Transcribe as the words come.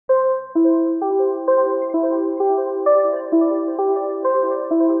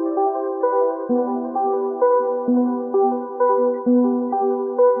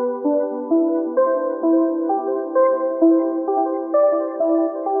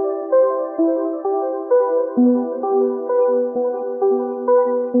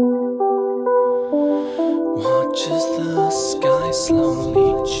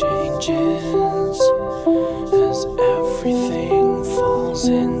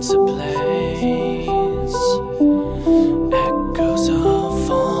into place. Echoes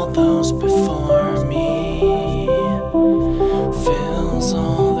of all those before me fills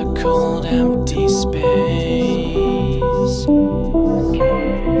all the cold, empty space.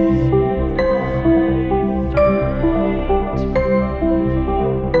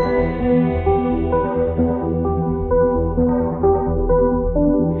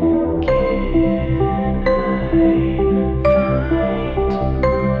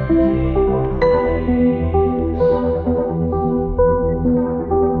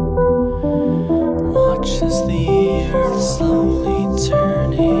 Watch as the earth slowly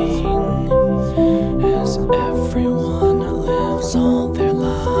turning, as everyone lives all their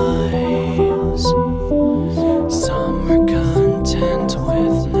lives. Some are content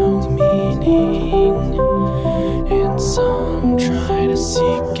with no meaning, and some try to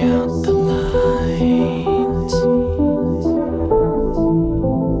seek out the light.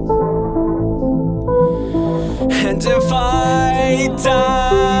 And if I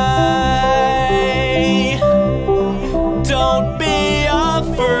die,